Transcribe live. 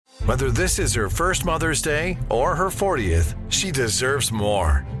Whether this is her first Mother's Day or her 40th, she deserves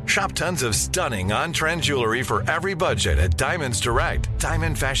more. Shop tons of stunning on-trend jewelry for every budget at Diamonds Direct.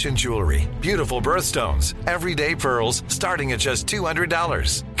 Diamond fashion jewelry, beautiful birthstones, everyday pearls starting at just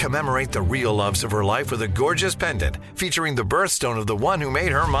 $200. Commemorate the real loves of her life with a gorgeous pendant featuring the birthstone of the one who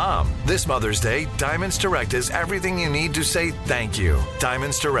made her mom. This Mother's Day, Diamonds Direct is everything you need to say thank you.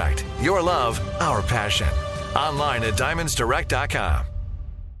 Diamonds Direct. Your love, our passion. Online at diamondsdirect.com.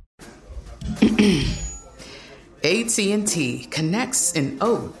 AT&T connects an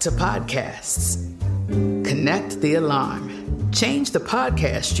ode to podcasts. Connect the alarm. Change the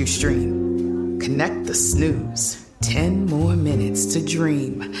podcast you stream. Connect the snooze. 10 more minutes to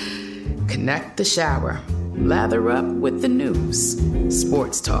dream. Connect the shower. Lather up with the news.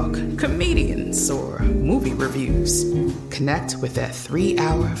 Sports talk, comedians, or movie reviews. Connect with that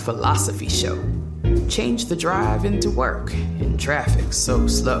 3-hour philosophy show. Change the drive into work in traffic so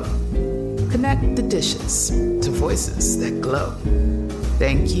slow. Connect the dishes to voices that glow.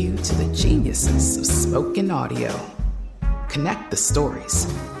 Thank you to the geniuses of spoken audio. Connect the stories.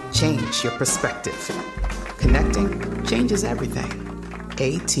 Change your perspective. Connecting changes everything.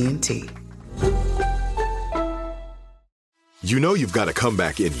 AT&T. You know you've got a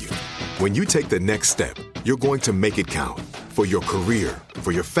comeback in you. When you take the next step, you're going to make it count. For your career,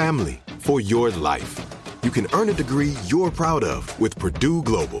 for your family, for your life. You can earn a degree you're proud of with Purdue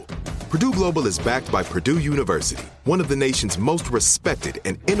Global. Purdue Global is backed by Purdue University, one of the nation's most respected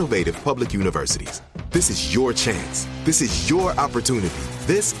and innovative public universities. This is your chance. This is your opportunity.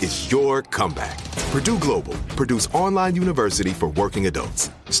 This is your comeback. Purdue Global, Purdue's online university for working adults.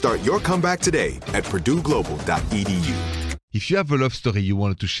 Start your comeback today at purdueglobal.edu. If you have a love story you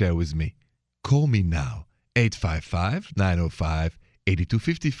wanted to share with me, call me now.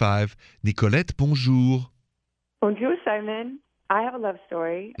 855-905-8255. Nicolette, bonjour. Bonjour, Simon. I have a love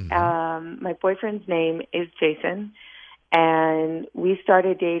story. Mm-hmm. My boyfriend's name is Jason, and we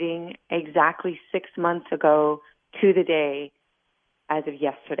started dating exactly 6 months ago to the day as of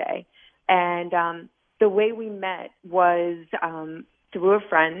yesterday. And the way we met was through a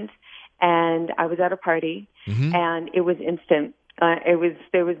friend, and I was at a party, and it was instant.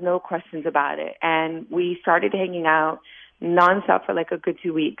 There was no questions about it. And we started hanging out nonstop for like a good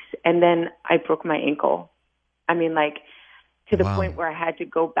 2 weeks, and then I broke my ankle. I mean, like, to the point where I had to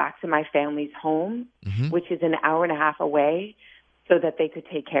go back to my family's home, which is an hour and a half away, so that they could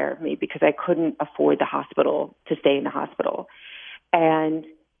take care of me because I couldn't afford the hospital to stay in the hospital. And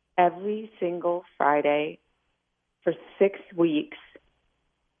every single Friday for 6 weeks,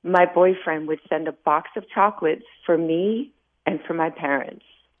 my boyfriend would send a box of chocolates for me and for my parents.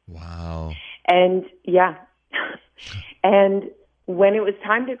 Wow. And yeah. And when it was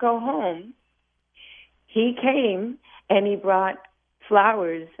time to go home, he came and he brought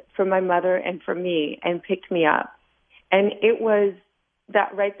flowers for my mother and for me and picked me up. And it was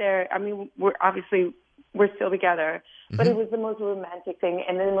that right there. I mean, we're still together, but it was the most romantic thing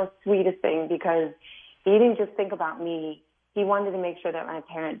and the most sweetest thing because he didn't just think about me. He wanted to make sure that my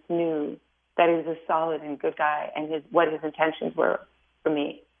parents knew that he was a solid and good guy and what his intentions were for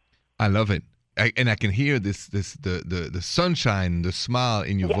me. I love it. I can hear the sunshine, the smile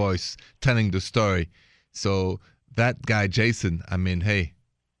in your voice telling the story. So that guy, Jason, I mean, hey,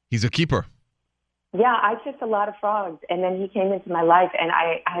 he's a keeper. Yeah, I kissed a lot of frogs, and then he came into my life, and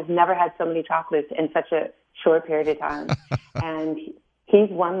I have never had so many chocolates in such a short period of time. And he's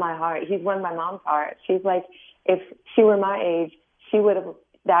won my heart. He's won my mom's heart. She's like, if she were my age, she would have,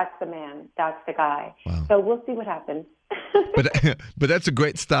 that's the man, that's the guy. Wow. So we'll see what happens. But that's a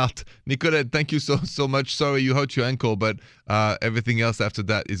great start. Nicolette, thank you so much. Sorry you hurt your ankle, but everything else after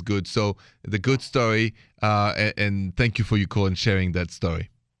that is good. So the good story, and thank you for your call and sharing that story.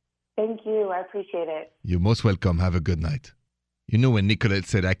 Thank you. I appreciate it. You're most welcome. Have a good night. You know, when Nicolette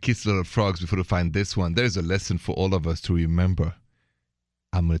said, I kissed a lot of frogs before to find this one, there's a lesson for all of us to remember.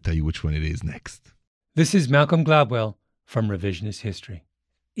 I'm going to tell you which one it is next. This is Malcolm Gladwell from Revisionist History.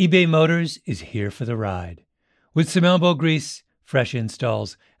 eBay Motors is here for the ride. With some elbow grease, fresh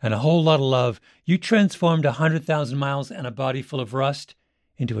installs, and a whole lot of love, you transformed 100,000 miles and a body full of rust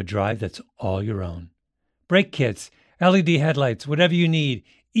into a drive that's all your own. Brake kits, LED headlights, whatever you need,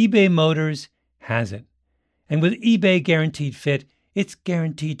 eBay Motors has it. And with eBay Guaranteed Fit, it's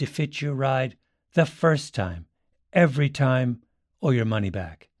guaranteed to fit your ride the first time, every time, or your money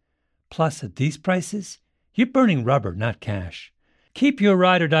back. Plus, at these prices, you're burning rubber, not cash. Keep your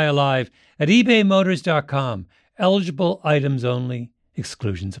ride or die alive at ebaymotors.com. Eligible items only.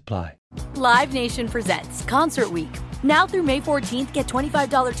 Exclusions apply. Live Nation presents Concert Week. Now through May 14th, get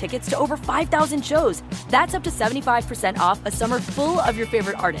 $25 tickets to over 5,000 shows. That's up to 75% off a summer full of your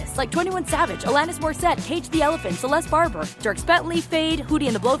favorite artists like 21 Savage, Alanis Morissette, Cage the Elephant, Celeste Barber, Dierks Bentley, Fade, Hootie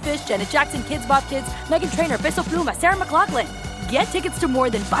and the Blowfish, Janet Jackson, Kids Bop Kids, Meghan Trainor, Peso Pluma, Sarah McLachlan. Get tickets to more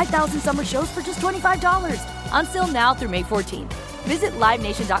than 5,000 summer shows for just $25. Until now through May 14th. Visit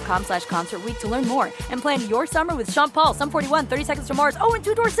LiveNation.com/Concert Week to learn more and plan your summer with Sean Paul, Sum 41, 30 Seconds to Mars, and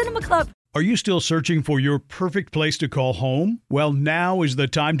Two Door Cinema Club. Are you still searching for your perfect place to call home? Well, now is the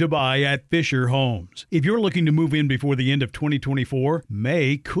time to buy at Fisher Homes. If you're looking to move in before the end of 2024,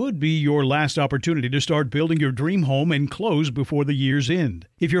 May could be your last opportunity to start building your dream home and close before the year's end.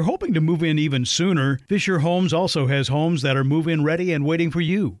 If you're hoping to move in even sooner, Fisher Homes also has homes that are move-in ready and waiting for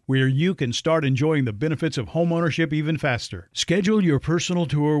you, where you can start enjoying the benefits of homeownership even faster. Schedule your personal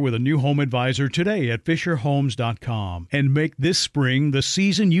tour with a new home advisor today at FisherHomes.com and make this spring the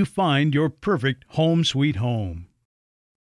season you find your perfect home sweet home.